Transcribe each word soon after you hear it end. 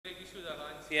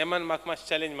सीएमान म्हाका मातशी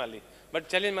चॅलेंज मारली बट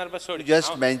चॅलेंज मारपा सोड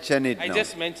just mention it I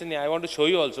just mention I want to show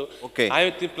you also okay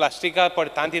हांवें ती प्लास्टिका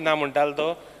पडटा ती ना म्हणटालो तो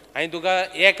हांवें तुका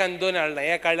एक आनी दोन हाडला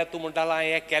एक हाडल्यार तूं म्हणटालो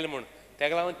हांवें एक केलें म्हूण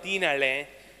ताका लागून 3 हाडलें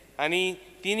आनी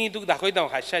तिनी तुका दाखयता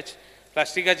खाशाच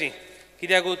प्लास्टिकाची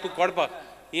कित्याक तूं कोडपाक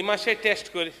ही मातशें टेस्ट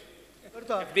कर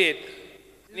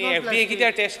एफडीए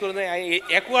कित्याक टेस्ट करूं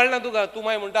एकू हाडला तुका तूं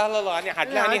मागीर म्हणटा आसलो आनी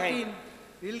हाडलें आनी हांवें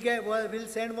We'll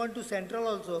send one to Central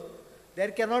also.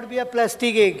 There cannot be a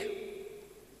plastic egg.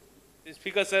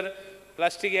 Speaker sir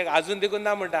plastic एक अजून देखून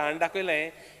ना म्हणटा हांवें दाखयलें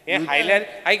हें हायल्यार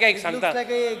आयक सांगता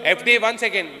FDA 1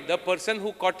 second the person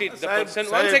who cot it the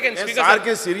person 1 second speaker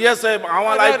सारखे सिरियस आहे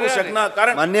आम्हाला ऐकू शकना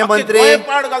कारण माननीय मंत्री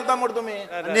पाड घालता म्हण तुम्ही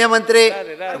माननीय मंत्री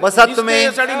बसात तुम्ही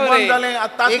बंद झाले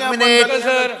आता 1 मिनिट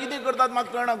सर किती करतात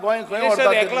म्हाका कळना गोंय खंय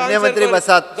व्हरतात माननीय मंत्री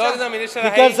बसात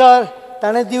Speaker sir,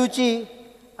 ताणे दिवची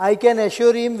I can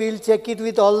assure him we'll check it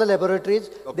with all the laboratories.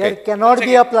 Okay. There cannot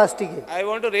be a plastic egg. I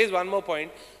want to raise one more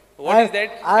point. What is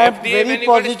that? I am very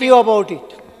positive about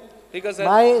it. Because sir,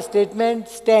 my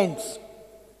statement stands.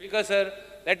 Because sir,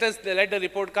 let the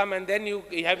report come and then you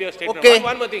have your statement. Okay.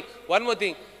 One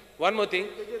more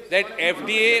thing. That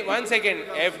FDA 1 second.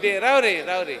 FDA राव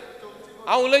रे.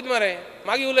 हांव उलयत मरे.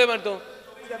 मागी उलय मरे तूं.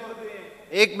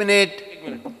 1 minute.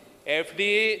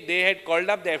 FDA they had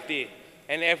called up the FDA.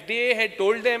 And FDA had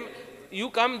told them, you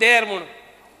come there, Mun.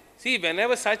 See,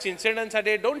 whenever such incidents are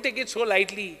there, don't take it so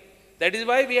lightly. That is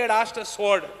why we had asked a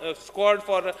squad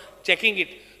for checking it.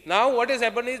 Now what has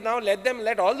happened is now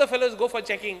let all the fellows go for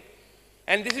checking.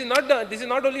 And this is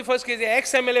not only first case.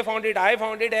 Ex-MLA found it, I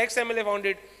found it, ex-MLA found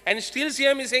it, and still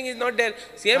CM is saying it's not there.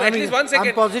 CM, at least 1 second.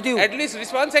 I'm positive. At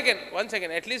least 1 second. 1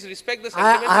 second. At least respect the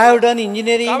sentiment. I have done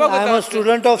engineering. I am a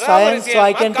student of science, so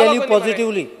I can tell you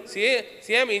positively.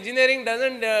 CM engineering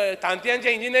doesn't. Tantiyanche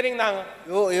engineering na.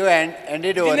 You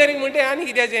ended over. Engineering म्हणते आणि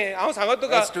कित्याचे हांव सांगत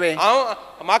तुका हांव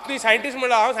म्हाका तुवें scientist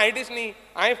म्हणला हांव scientist न्ही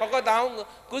हांवें फकत हांव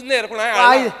कुजनेर पूण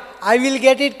I will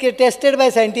get it tested by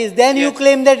scientists. Then you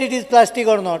claim that it is plastic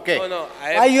or not. Okay. No,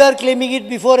 Why you are claiming it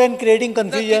before and creating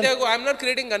confusion? I am not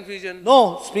creating confusion.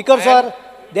 No, Speaker sir,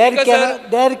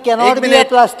 there cannot be a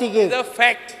plastic egg. The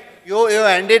fact. You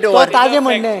ended over. तो ताजे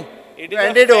म्हणणे. You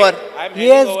ended over. He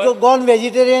has gone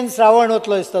vegetarian. Shravan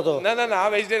होतलो इसता तो. No,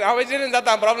 हांव vegetarian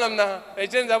जाता problem ना.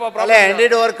 Vegetarian जावपा problem. I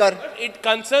ended over कर. It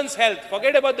concerns health.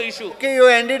 Forget about the issue. Okay, you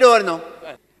ended over now.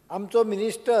 आमचो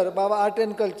मिनिस्टर बाबा आर्ट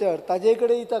एंड कल्चर ताजे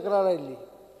कडेन ही तक्रार आयिल्ली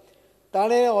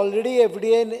ताणें ऑलरेडी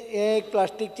एफडीएन हें एक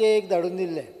प्लास्टीकचें एक धाडून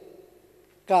दिल्लें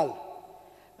काल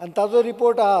आनी ताजो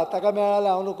रिपोर्ट आहा ताका मेळ्ळा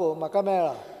हांव नको म्हाका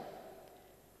मेळ्ळा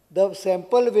the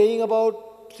sample weighing about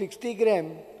 60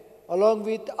 gram along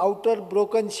with outer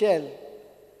broken shell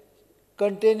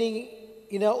containing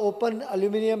in a open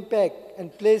aluminium pack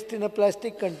and placed in a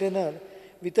plastic container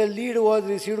with a lead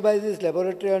was received by this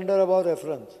laboratory under above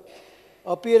reference.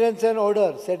 Appearance and odor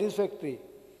satisfactory.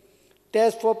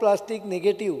 Test for plastic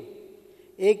negative.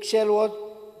 Egg shell was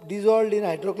dissolved in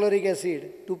hydrochloric acid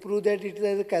to prove that it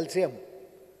is a calcium.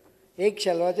 Egg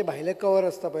shellवाचे भायले cover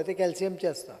असता पळय ते कॅल्शियमचे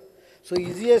असता. So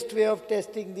easiest way of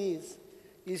testing these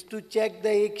is to check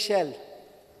the egg shell.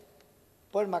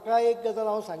 पण म्हाका एक गजाल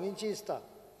हांव सांगिनशी दिसता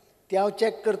ती हांव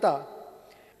चॅक करता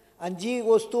आनी जी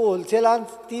वस्तू होलसेलान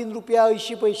 3 रुपया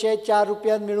 80 पैसे 4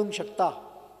 रुपयान मेळूंक शकता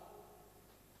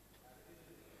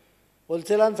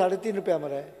होलसेलान 3.5 रुपया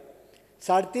मरे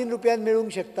 3.5 रुपयान मेळूंक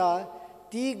शकता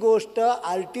ती गोष्ट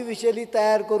आर्टिफिशियली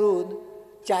तयार करून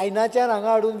चायनाच्यान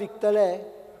हांगा हाडून विकतले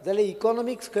जाल्यार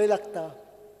इकॉनॉमिक्स खंय लागता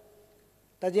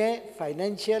ताजें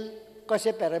फायनान्शियल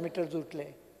कशें पॅरामिटर्स उरतले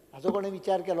हाचो कोणें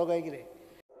विचार केलो काय कितें